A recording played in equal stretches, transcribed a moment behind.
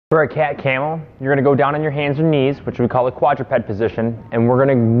For a cat-camel, you're going to go down on your hands and knees, which we call a quadruped position, and we're going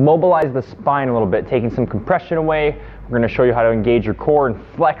to mobilize the spine a little bit, taking some compression away. We're going to show you how to engage your core and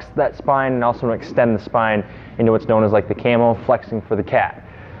flex that spine, and also extend the spine into what's known as like the camel, flexing for the cat.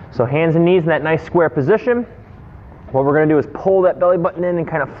 So hands and knees in that nice square position. What we're going to do is pull that belly button in and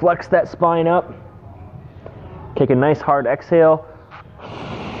kind of flex that spine up. Take a nice hard exhale.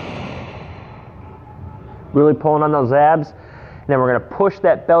 Really pulling on those abs. And then we're going to push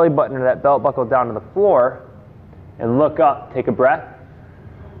that belly button or that belt buckle down to the floor and look up. Take a breath.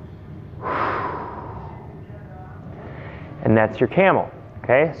 And that's your camel.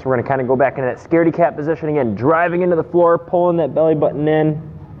 Okay, so we're going to kind of go back into that scaredy cat position again, driving into the floor, pulling that belly button in.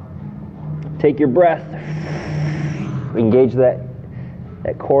 Take your breath. Engage that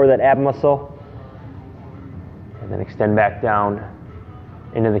core, that ab muscle. And then extend back down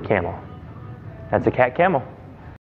into the camel. That's a cat-camel.